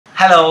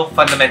Hello,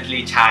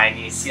 Fundamentally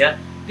Chinese here.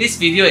 This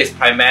video is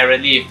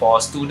primarily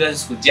for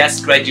students who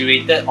just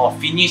graduated or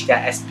finished their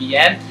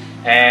SPM,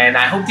 and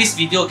I hope this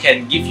video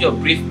can give you a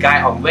brief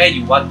guide on where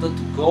you wanted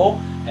to go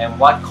and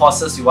what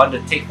courses you want to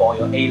take for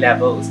your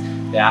A-levels.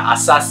 There are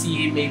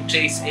Asasi,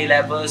 Matriks,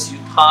 A-levels,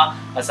 UTAR,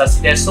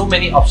 Asasi. There's so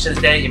many options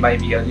there, it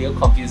might be a little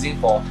confusing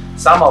for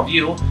some of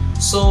you.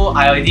 So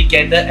I already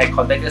gathered and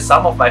contacted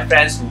some of my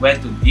friends who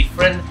went to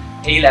different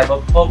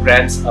A-level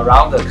programs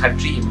around the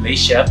country in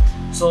Malaysia.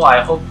 So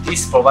I hope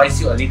this provides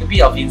you a little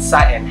bit of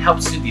insight and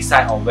helps you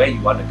decide on where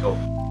you want to go.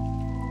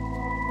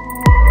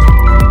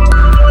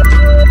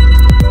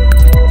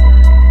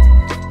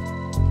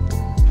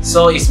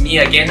 So it's me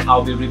again.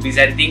 I'll be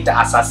representing the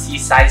Asasi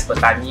Science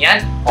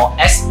Pertanian or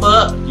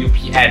ASper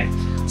UPN.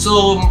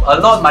 So a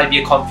lot might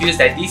be confused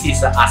that this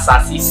is an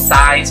Asasi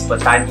Science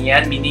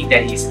Pertanian, meaning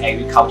that it's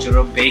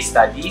agricultural based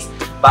studies,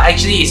 but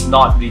actually it's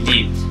not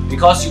really,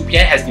 because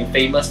UPN has been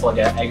famous for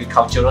their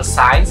agricultural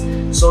science,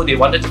 so they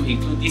wanted to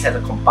include this as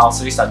a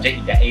compulsory subject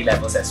in their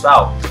A-levels as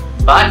well.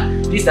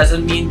 But this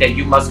doesn't mean that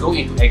you must go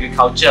into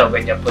agriculture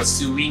when you're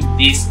pursuing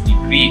this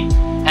degree.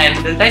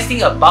 And the nice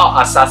thing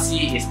about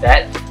Asasi is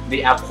that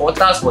there are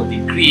quotas for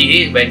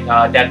degree when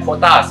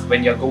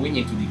you're going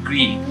into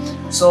degree.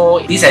 So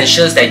this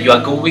ensures that you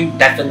are going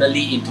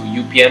definitely into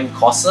UPM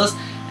courses,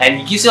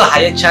 and it gives you a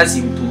higher chance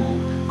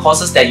into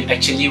courses that you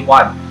actually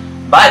want.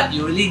 But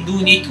you really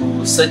do need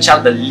to search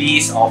out the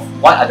list of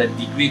what are the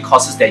degree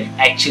courses that you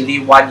actually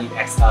want in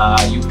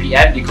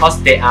UPM,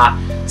 because there are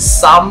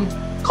some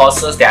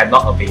courses that are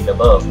not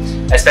available.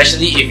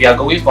 Especially if you are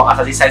going for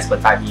Asasi Science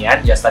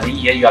Pertanian, you are studying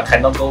here, you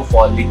cannot go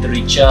for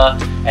literature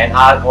and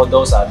all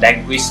those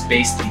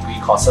language-based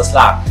degree courses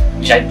lah,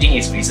 which I think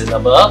is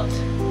reasonable.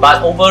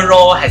 But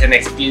overall, as an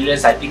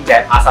experience, I think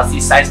that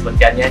Asasi Science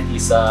Pertanian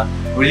is a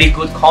really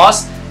good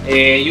course.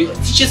 It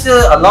teaches you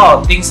a lot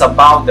of things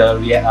about the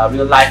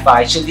real life.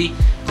 Actually,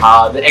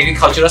 the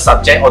agricultural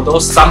subject, although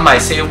some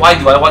might say, why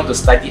do I want to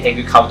study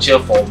agriculture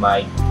for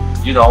my,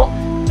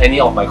 any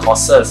of my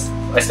courses,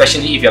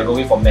 especially if you're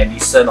going for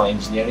medicine or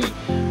engineering.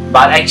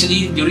 But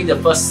actually, during the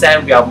first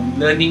sem, we are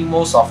learning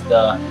most of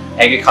the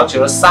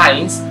agricultural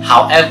science.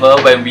 However,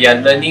 when we are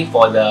learning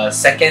for the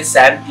second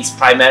sem, it's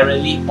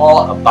primarily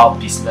all about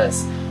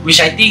business, which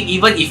I think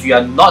even if you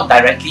are not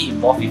directly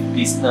involved with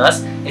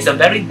business, it's a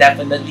very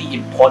definitely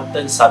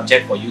important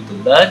subject for you to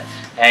learn.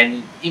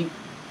 And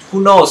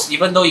who knows,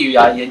 even though you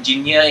are an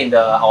engineer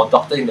or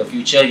doctor in the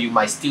future, you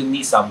might still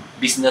need some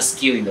business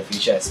skill in the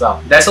future as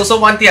well. There's also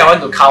one thing I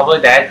want to cover,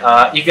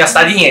 that if you're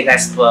studying at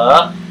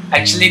ASper,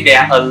 actually there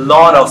are a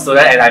lot of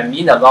students, and I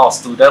mean a lot of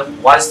students, who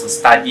wants to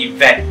study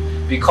vet,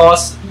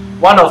 because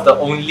one of the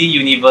only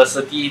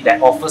university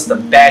that offers the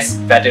best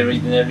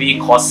veterinary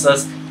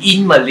courses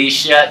in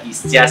Malaysia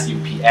is just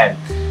UPN.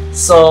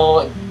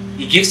 So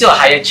it gives you a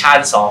higher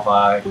chance of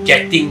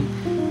getting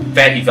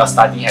vet if you're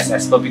studying as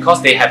ASper,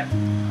 because they have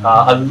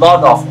a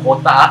lot of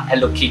quota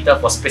allocated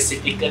for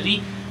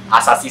specifically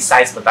Asasi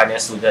Science Pertanian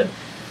student.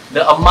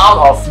 The amount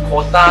of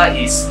quota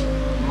is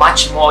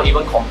much more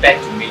even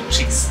compared to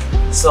Matriks.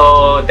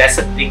 So that's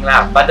the thing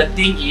lah. But the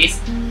thing is,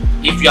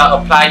 if you are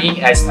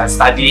applying as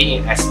studying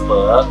in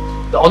ASper,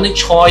 the only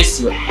choice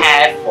you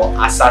have for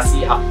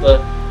Asasi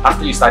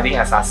after you studying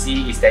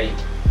Asasi is that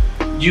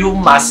you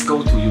must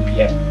go to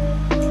UPM.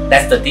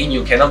 That's the thing.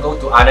 You cannot go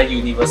to other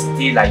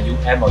university like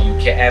UM or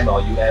UKM or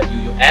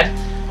UUM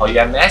or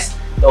UMS.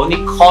 The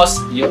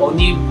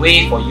only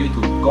way for you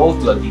to go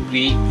to a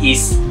degree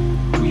is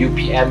to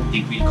UPM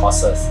degree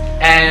courses.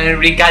 And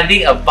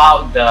regarding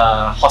about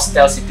the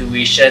hostel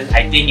situation,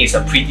 I think it's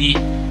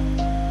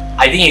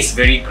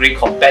very great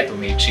compared to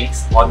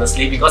Matriks,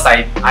 honestly, because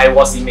I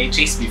was in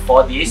Matriks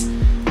before this,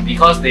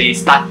 because they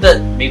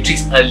started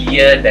Matriks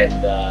earlier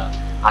than the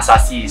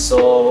Asasi.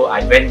 So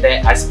I went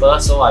there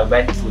ASper, so I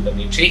went to the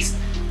Matriks.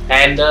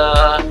 And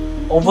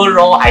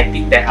overall, I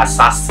think that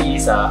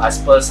Asasi's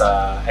ASper's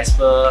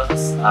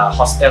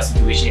hostel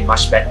situation is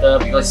much better,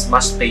 because it's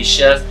much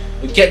spacious.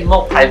 You get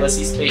more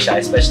privacy space,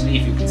 especially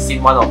if you can see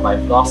one of my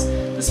vlogs.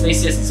 The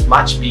spaces is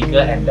much bigger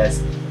and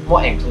there's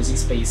more enclosing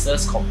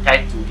spaces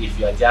compared to if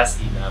you are just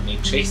in a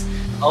Matriks.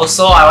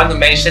 Also, I want to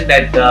mention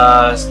that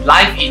the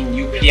life in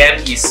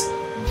UPM is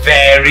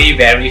very,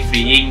 very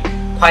freeing.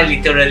 Quite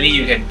literally,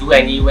 you can do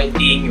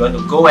anything, you want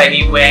to go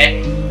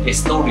anywhere,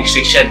 there's no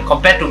restriction.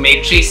 Compared to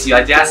Matriks, you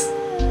are just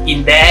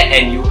in there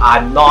and you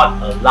are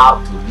not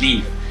allowed to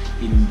leave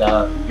in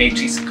the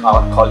Matriks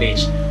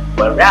college.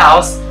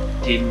 Whereas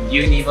in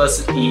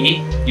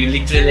university, you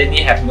literally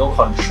have no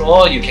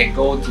control. You can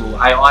go to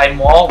IOI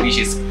Mall, which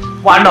is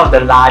one of the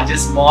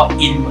largest mall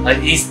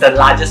is the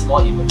largest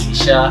mall in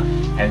Malaysia,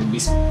 and we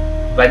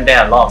went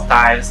there a lot of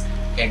times.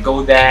 You can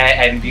go there,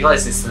 and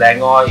because it's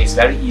Selangor, it's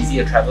very easy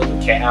to travel to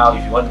KL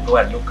if you want to go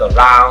and look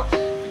around.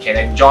 You can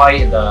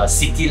enjoy the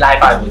city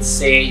life, I would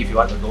say, if you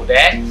want to go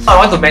there. I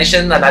want to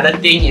mention another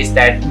thing is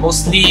that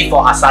mostly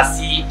for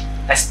Asasi,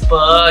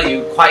 ASper,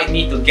 you quite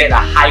need to get a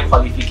high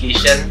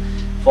qualification.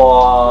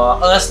 For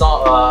us,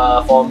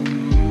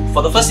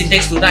 for the first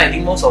intake student, I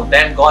think most of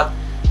them got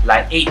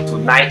like 8 to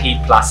 9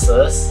 A+.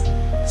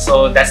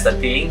 So that's the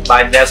thing.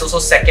 But there's also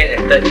second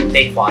and third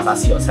intake for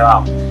Asasi as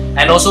well.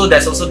 And also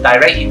there's also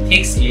direct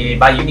intakes,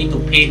 but you need to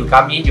pay to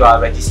come in. You are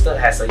registered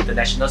as an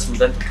international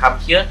student to come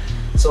here.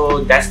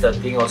 So that's the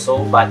thing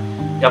also. But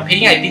you're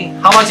paying, I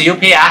think, how much do you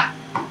pay?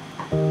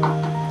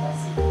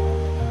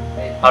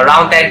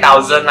 Around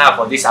 10,000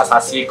 for this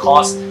Asasi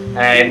course.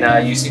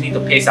 And you still need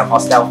to pay some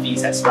hostel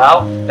fees as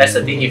well. That's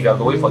the thing if you're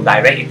going for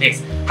direct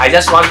intakes. I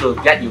just want to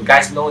let you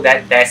guys know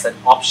that there's an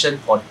option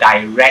for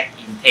direct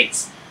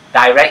intakes.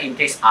 Direct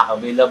intakes are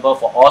available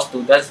for all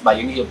students, but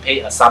you need to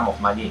pay a sum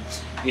of money.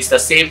 It's the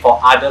same for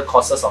other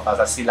courses of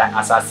Asasi, like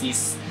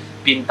Asasi's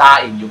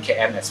Pinta in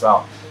UKM as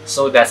well.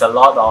 So there's a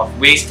lot of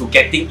ways to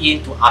getting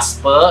into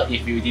ASper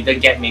if you didn't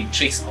get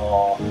Matriks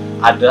or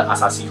other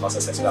Asasi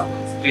courses as well.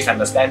 Please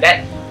understand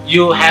that.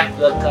 You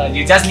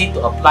just need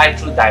to apply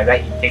through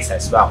direct intakes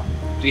as well.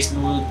 Please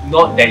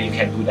note that you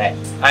can do that.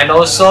 And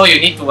also you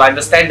need to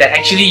understand that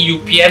actually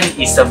UPM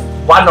is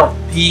one of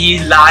the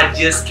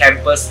largest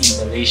campus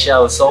in Malaysia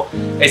also.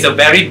 It's a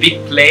very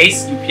big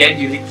place. UPM,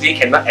 you literally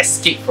cannot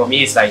escape from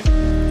it. It's like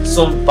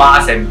so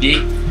vast and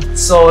big.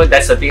 So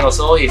that's the thing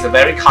also. It's a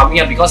very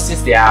calming because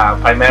since they are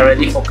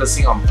primarily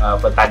focusing on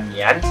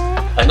pertanian,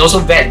 and also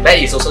vet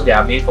is also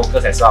their main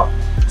focus as well.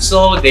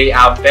 So they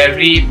are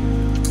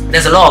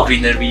there's a lot of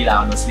greenery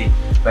honestly.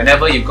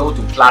 Whenever you go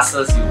to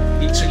classes, you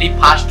literally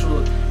pass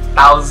through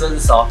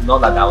dozens of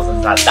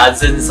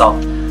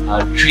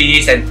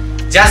trees, and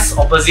just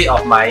opposite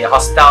of my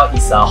hostel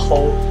is a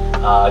whole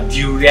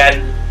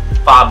durian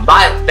farm.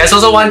 But there's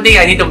also one thing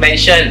I need to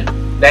mention.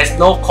 There's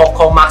no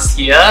cocoa marks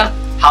here.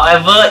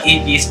 However,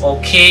 it is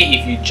okay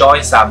if you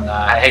join some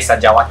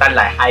jawatan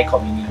like high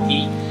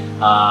community,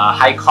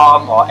 high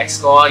com or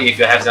exco. If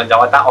you have some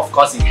jawatan, of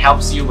course it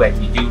helps you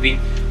when you're doing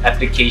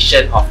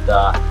application of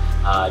the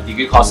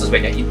degree courses.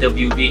 When you're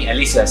interviewing, at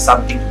least you have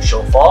something to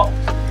show for.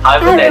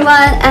 However, hi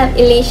everyone, I'm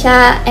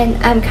Elisha and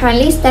I'm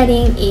currently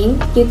studying in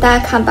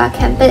UTAR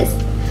campus.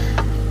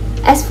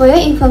 As for your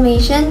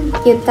information,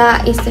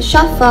 UTAR is the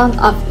short form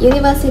of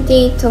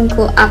University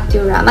Tunku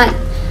Abdul Rahman.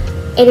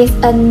 It is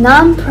a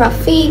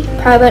non-profit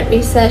private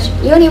research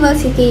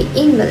university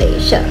in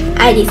Malaysia.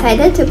 I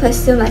decided to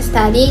pursue my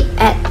study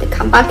at the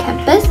Kampar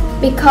campus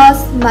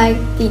because my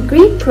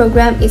degree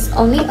program is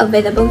only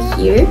available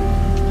here,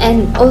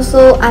 and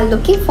also I'm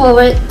looking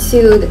forward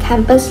to the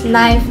campus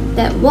life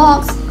that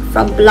walks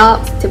from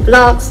blocks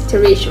to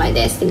reach my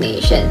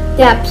destination.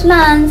 There are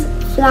plants,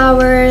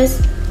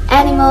 flowers,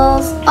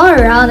 animals all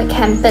around the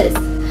campus,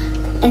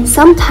 and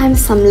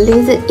sometimes some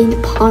lizard in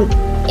the pond.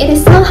 It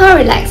is somehow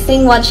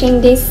relaxing watching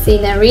this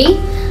scenery,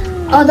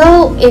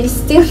 although it is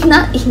still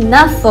not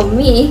enough for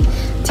me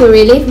to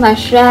relieve my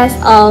stress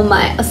on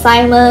my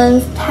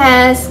assignments,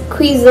 tests,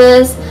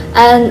 quizzes,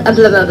 and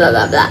blah blah blah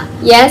blah blah.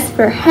 Yes,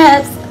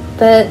 perhaps,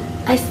 but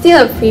I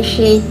still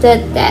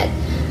appreciated that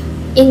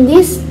in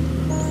these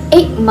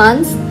 8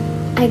 months,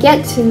 I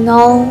get to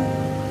know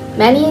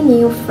many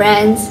new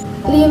friends,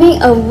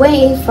 living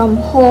away from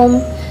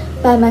home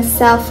by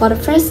myself for the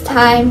first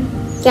time,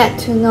 get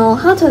to know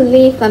how to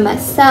live by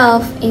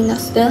myself in a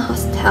student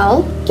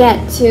hostel, get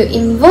to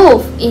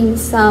involve in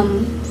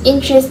some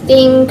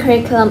interesting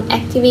curriculum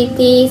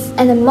activities,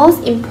 and the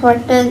most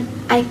important,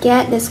 I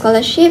get the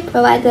scholarship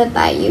provided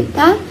by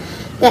UTAR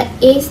that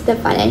is the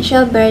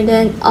financial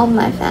burden on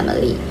my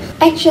family.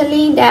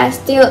 Actually, there are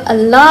still a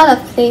lot of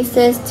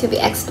places to be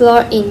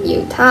explored in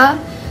UTAR,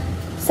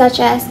 such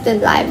as the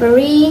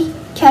library,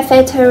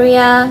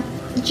 cafeteria,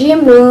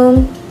 gym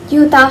room,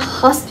 UTAR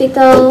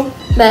hospital,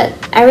 but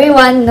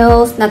everyone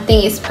knows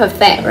nothing is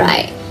perfect,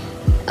 right?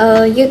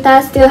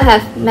 UTAR still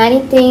have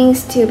many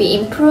things to be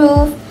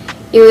improved.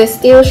 You are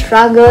still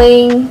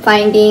struggling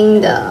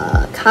finding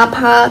the car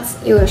parks,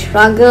 you will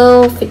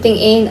struggle fitting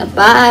in a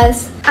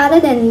bus. Other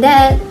than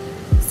that,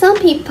 some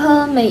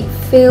people may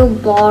feel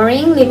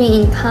boring living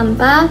in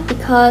Kampar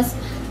because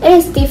it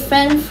is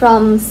different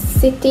from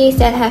cities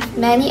that have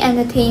many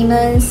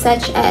entertainments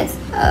such as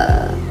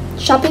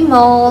shopping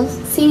malls,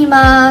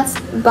 cinemas,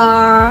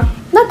 bar.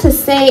 Not to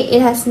say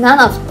it has none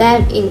of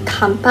them in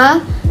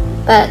Kampar,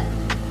 but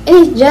it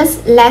is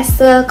just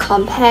lesser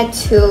compared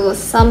to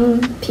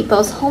some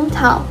people's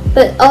hometown.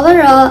 But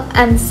overall,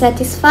 I'm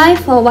satisfied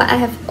for what I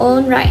have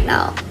owned right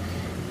now.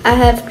 I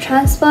have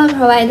transport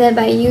provided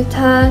by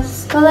UTAR,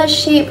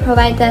 scholarship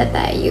provided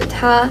by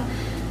UTAR,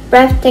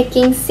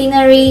 breathtaking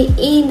scenery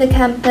in the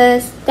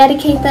campus,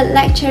 dedicated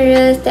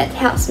lecturers that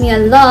helps me a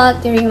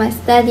lot during my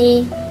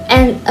study,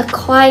 and a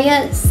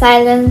quiet,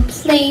 silent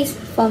place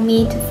for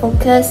me to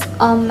focus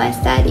on my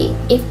study.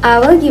 If I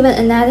were given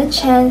another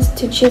chance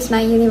to choose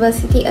my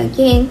university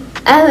again,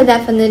 I will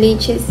definitely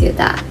choose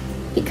UTAR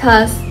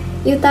because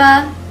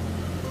UTAR,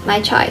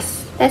 my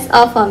choice. That's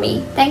all for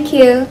me. Thank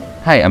you.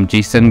 Hi, I'm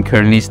Jason,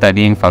 currently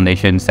studying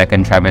Foundation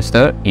 2nd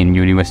trimester in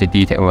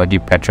University Technology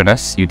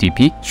Petronas,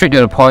 UTP. Straight to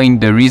the point,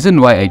 the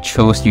reason why I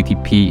chose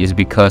UTP is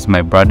because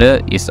my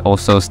brother is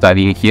also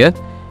studying here,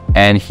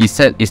 and he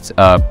said it's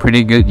a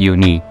pretty good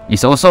uni.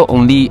 It's also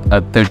only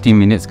a 30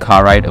 minutes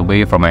car ride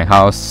away from my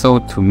house, so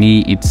to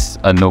me it's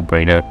a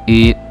no-brainer.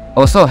 It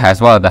Also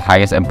has one of the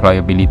highest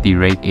employability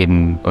rate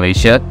in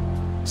Malaysia,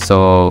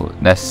 so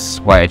that's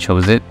why I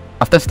chose it.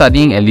 After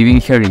studying and living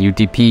here in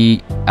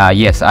UTP,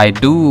 yes, I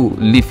do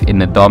live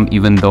in a dorm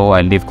even though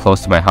I live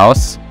close to my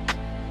house.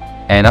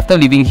 And after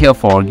living here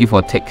for give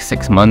or take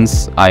 6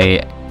 months,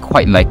 I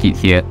quite like it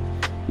here.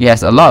 It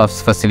has a lot of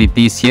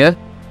facilities here.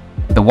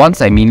 The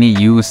ones I mainly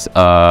use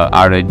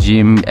are a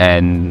gym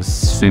and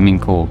swimming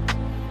pool.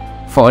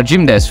 For a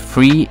gym that's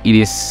free, it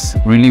is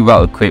really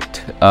well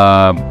equipped.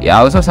 I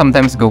also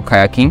sometimes go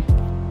kayaking,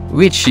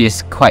 which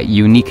is quite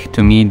unique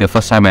to me. The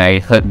first time I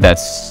heard that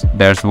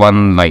there's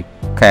one like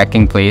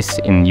kayaking place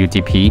in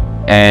UTP.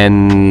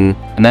 And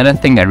another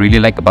thing I really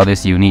like about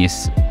this uni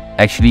is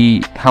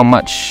actually how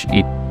much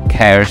it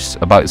cares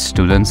about its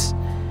students.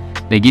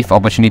 They give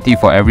opportunity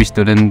for every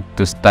student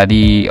to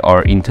study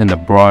or intern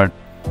abroad,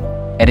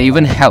 and they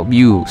even help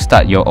you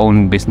start your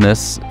own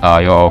business,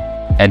 your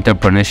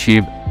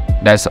entrepreneurship.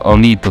 That's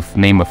only to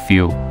name a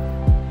few.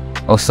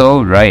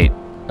 Also, right,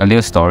 a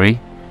little story.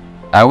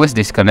 I always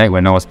disconnect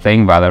when I was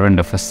playing Valorant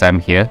the first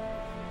sem here,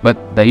 but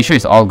the issue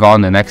is all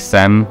gone the next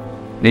sem.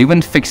 They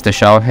even fixed the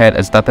shower head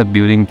and started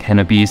building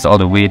canopies all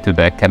the way to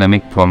the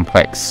academic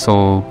complex.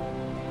 So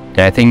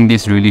yeah, I think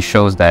this really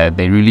shows that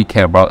they really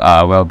care about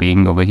our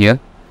well-being over here.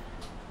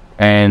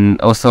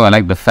 And also I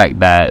like the fact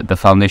that the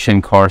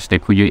foundation course they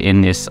put you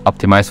in is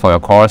optimized for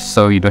your course,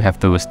 so you don't have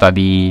to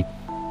study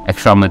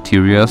extra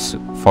materials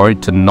for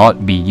it to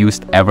not be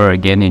used ever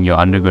again in your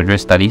undergraduate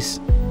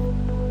studies.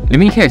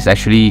 Living here is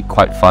actually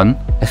quite fun,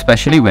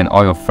 especially when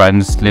all your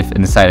friends live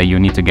inside a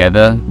uni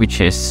together,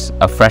 which is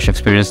a fresh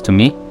experience to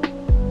me.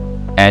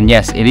 And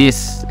yes, it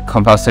is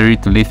compulsory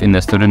to live in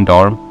the student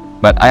dorm,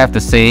 but I have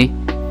to say,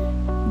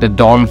 the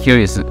dorm here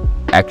is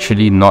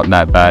actually not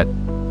that bad.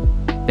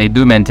 They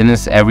do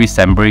maintenance every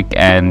sem break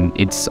and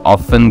it's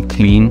often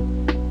clean.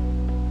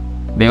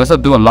 They also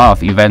do a lot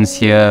of events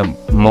here,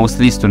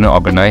 mostly student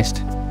organized.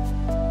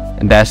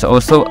 And there's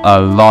also a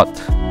lot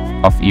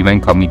of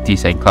event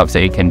committees and clubs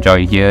that you can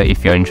join here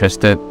if you're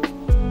interested.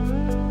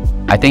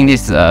 I think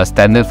this is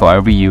standard for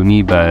every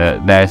uni,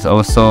 but there's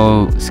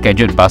also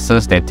scheduled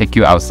buses that take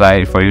you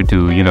outside for you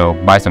to,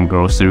 buy some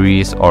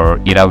groceries or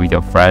eat out with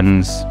your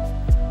friends.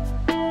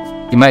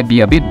 It might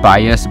be a bit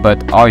biased,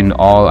 but all in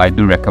all, I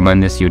do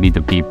recommend this uni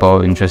to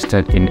people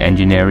interested in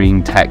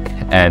engineering, tech,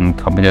 and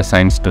computer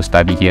science to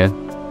study here.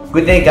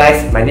 Good day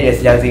guys, my name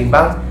is Yau Leong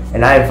Hao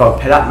and I am from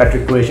Perak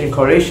Matriculation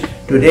College.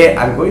 Today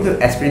I'm going to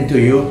explain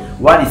to you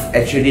what is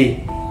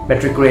actually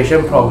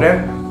Matriculation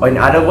program, or in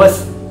other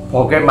words,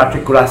 Program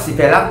Matrikulasi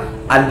Perak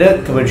under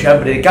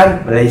Kementerian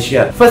Pendidikan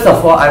Malaysia. First of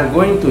all, I'm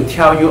going to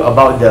tell you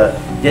about the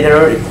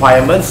general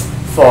requirements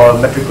for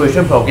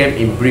Matriculation program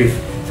in brief.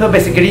 So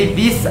basically,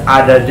 these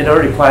are the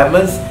general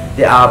requirements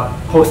that are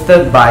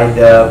posted by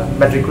the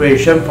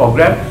Matriculation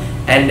program,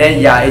 and then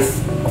yeah,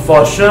 it's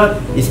for sure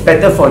it's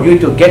better for you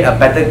to get a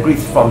better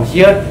grades from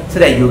here so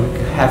that you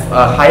have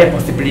a higher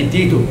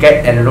possibility to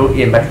get enrolled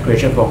in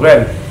Matriculation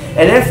program.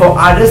 And then for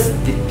others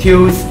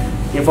details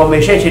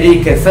information, actually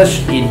you can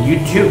search in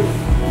YouTube.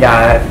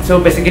 Yeah, so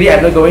basically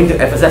I'm not going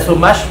to emphasize so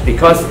much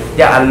because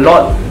there are a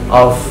lot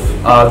of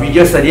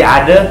video study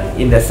other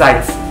in the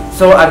sites.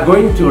 So I'm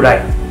going to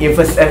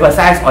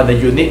emphasize on the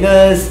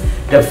uniqueness,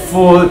 the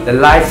food, the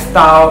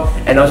lifestyle,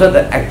 and also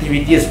the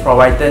activities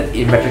provided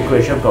in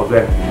Matriculation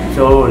program.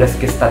 So let's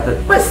get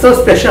started. What's so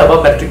special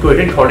about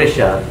Matriculation college?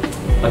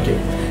 Okay,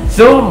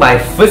 so my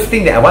first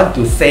thing that I want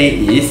to say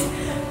is,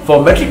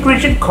 for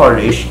Matriculation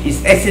college,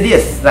 it's actually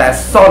a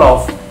sort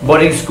of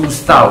boarding school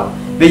style,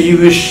 where you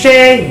will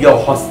share your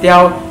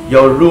hostel,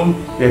 your room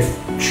with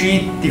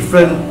 3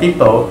 different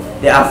people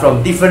that are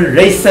from different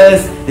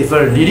races,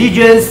 different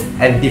religions,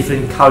 and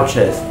different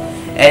cultures.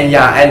 And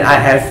yeah, and I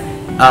have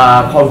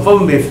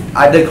confirmed with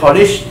other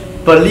college,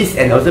 Perlis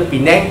and also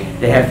Penang,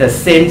 they have the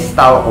same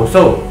style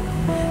also.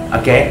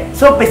 Okay,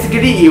 so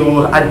basically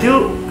you,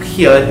 until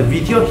here, the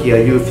video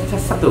here, you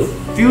just start to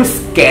feel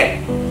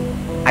scared.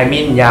 I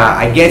mean, yeah,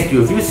 I guess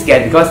you feel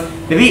scared because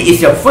maybe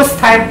it's your first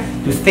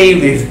time to stay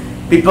with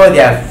people that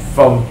are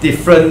from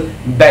different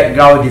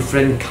background,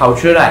 different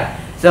culture, right?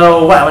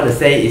 So what I want to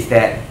say is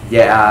that,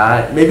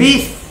 yeah,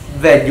 maybe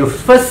when you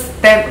first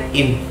step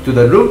into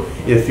the room,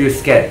 you feel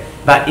scared,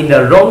 but in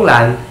the long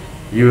run,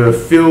 you will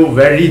feel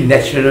very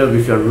natural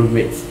with your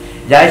roommates.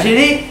 Yeah,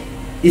 actually,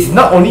 it's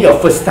not only your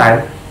first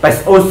time, but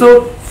it's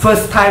also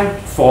first time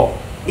for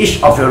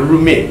each of your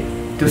roommate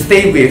to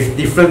stay with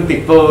different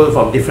people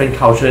from different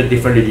culture,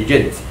 different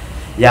religions.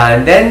 Yeah,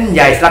 and then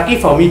yeah, it's lucky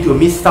for me to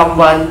meet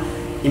someone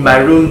in my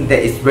room that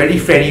is very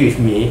friendly with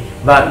me.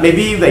 But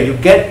maybe when you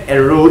get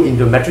enrolled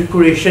into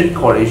Matriculation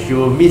college, you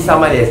will meet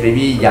someone that's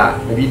maybe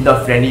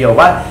not friendly or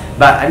what.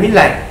 But I mean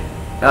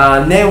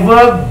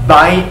never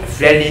bind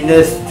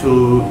friendliness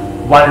to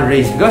one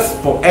race, because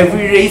for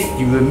every race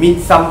you will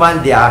meet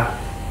someone they are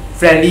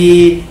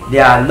friendly, they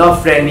are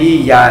not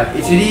friendly. Yeah,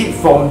 actually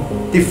from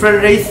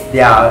different race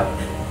they are.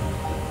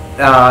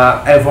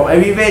 And from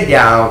everywhere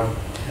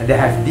they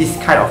have this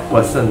kind of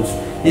persons,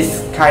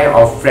 this kind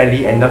of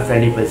friendly and not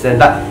friendly person.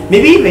 But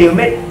maybe when you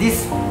met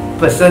this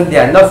person, they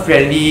are not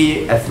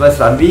friendly at first,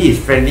 maybe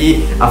is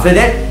friendly after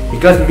that,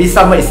 because maybe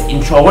someone is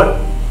introvert,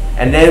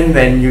 and then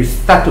when you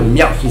start to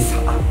melt his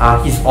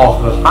or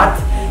her heart,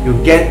 you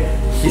get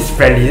his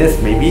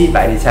friendliness, maybe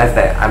by any chance,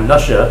 that I'm not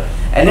sure.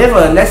 And then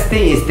for the next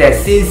thing is that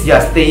since you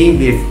are staying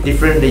with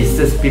different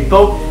races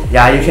people,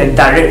 yeah, you can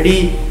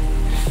directly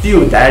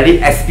feel, directly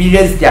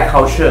experience their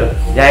culture.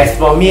 Yeah, as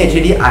for me,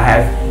 actually, I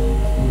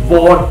have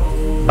worn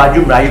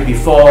baju Melayu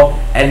before,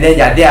 and then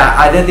yeah, there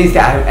are other things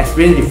that I have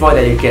experienced before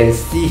that you can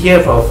see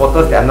here from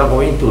photos that I'm not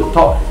going to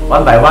talk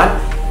one by one.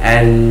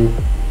 And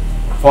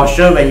for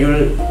sure, when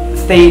you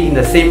stay in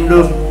the same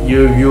room,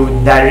 you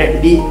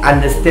directly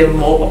understand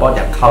more about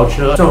their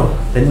culture. So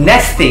the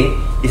next thing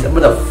is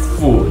about the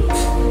food.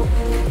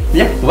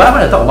 Yeah, why I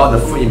want to talk about the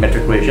food in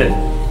matriculation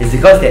is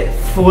because that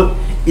food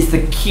is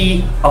the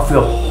key of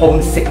your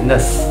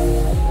homesickness.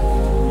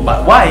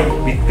 But why?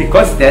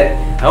 Because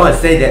that I want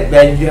to say that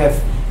when you have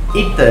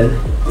eaten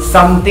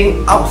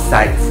something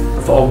outside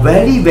for a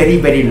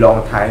very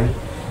long time,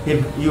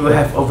 you will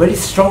have a very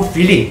strong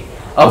feeling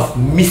of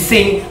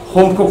missing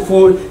home cooked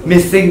food,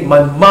 missing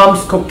my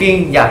mom's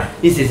cooking. Yeah,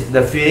 this is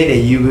the feeling that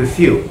you will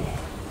feel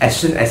as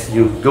soon as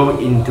you go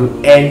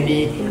into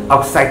any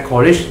outside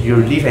college you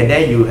live, and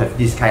then you have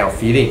this kind of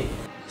feeling.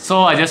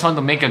 So I just want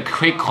to make a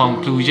quick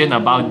conclusion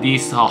about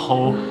this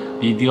whole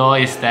video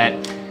is that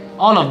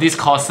all of these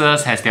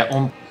courses has their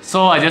own.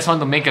 So I just want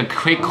to make a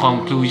quick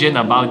conclusion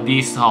about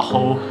this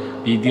whole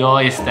video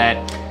is that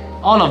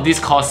all of these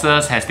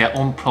courses has their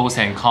own pros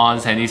and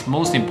cons, and it's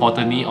most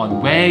importantly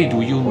on where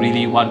do you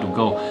really want to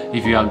go.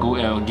 If you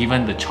are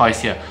given the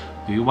choice here,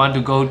 do you want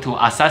to go to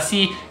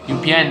Asasi,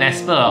 UPN,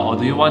 ASper, or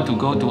do you want to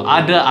go to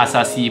other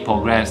Asasi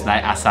programs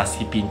like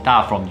Asasi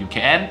Pintar from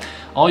UKM,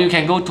 or you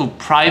can go to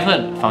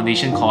private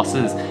foundation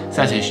courses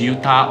such as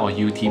UTAR or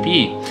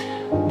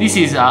UTP. This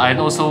is and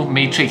also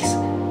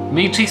Matriks.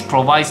 Matriks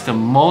provides the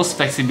most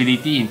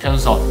flexibility in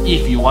terms of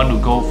if you want to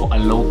go for a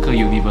local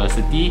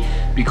university,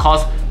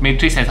 because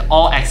Matriks has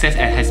all access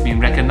and has been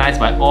recognized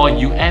by all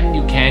UCAN,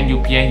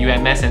 UPN,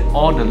 UMS and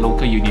all the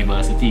local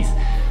universities.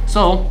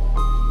 So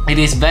it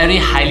is very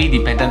highly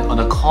dependent on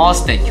the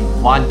course that you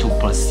want to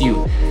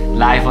pursue.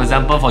 Like for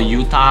example for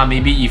UTAR,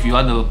 maybe if you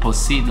want to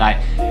proceed,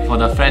 like for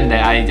the friend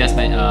that I just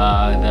met,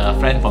 the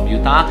friend from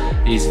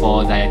UTAR is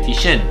for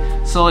dietitian.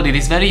 So it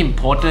is very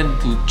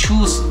important to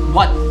choose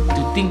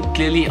to think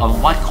clearly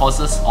on what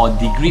courses or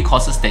degree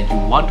courses that you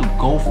want to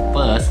go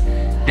first.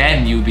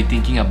 Then you'll be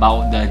thinking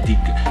about the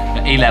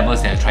A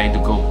levels that you're trying to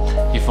go.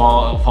 If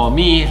for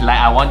me, like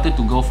I wanted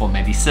to go for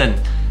medicine.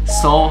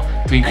 So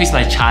to increase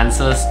my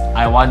chances,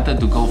 I wanted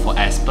to go for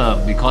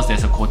ASper because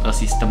there's a quota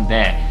system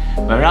there.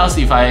 Whereas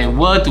if I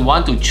were to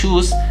want to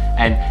choose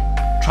and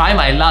try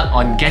my luck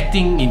on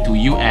getting into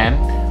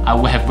I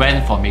would have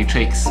went for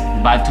Matriks.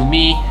 But to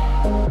me,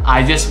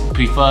 I just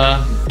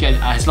prefer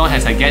as long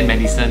as I get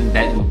medicine,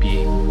 that would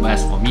be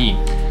best for me.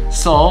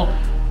 So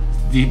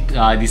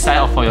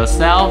decide for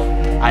yourself.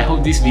 I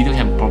hope this video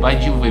can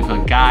provide you with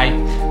a guide.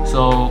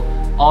 So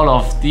all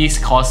of these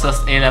courses,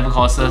 A-level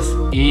courses,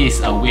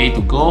 is a way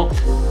to go.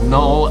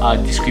 No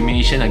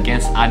discrimination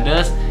against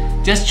others.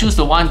 Just choose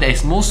the one that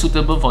is most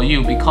suitable for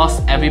you,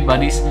 because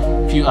everybody's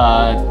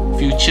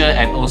future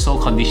and also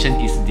condition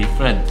is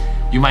different.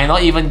 You might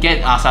not even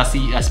get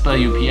Asasi, ASper,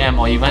 UPM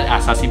or even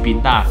Asasi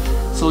Pintar.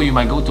 So you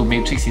might go to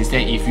Matriks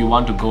instead if you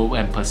want to go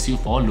and pursue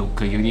for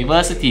local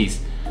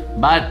universities.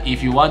 But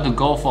if you want to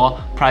go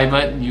for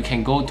private, you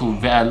can go to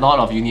a lot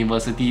of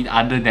universities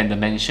other than the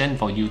mentioned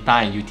for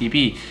UTAR and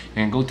UTP. You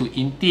can go to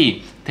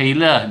INTI,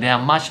 Taylor. There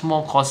are much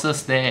more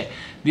courses there.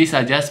 These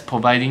are just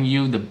providing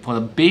you for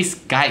the base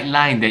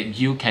guideline that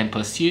you can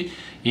pursue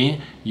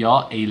in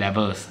your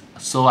A-levels.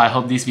 So I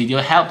hope this video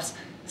helps.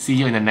 See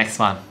you in the next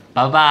one.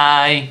 Bye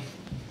bye.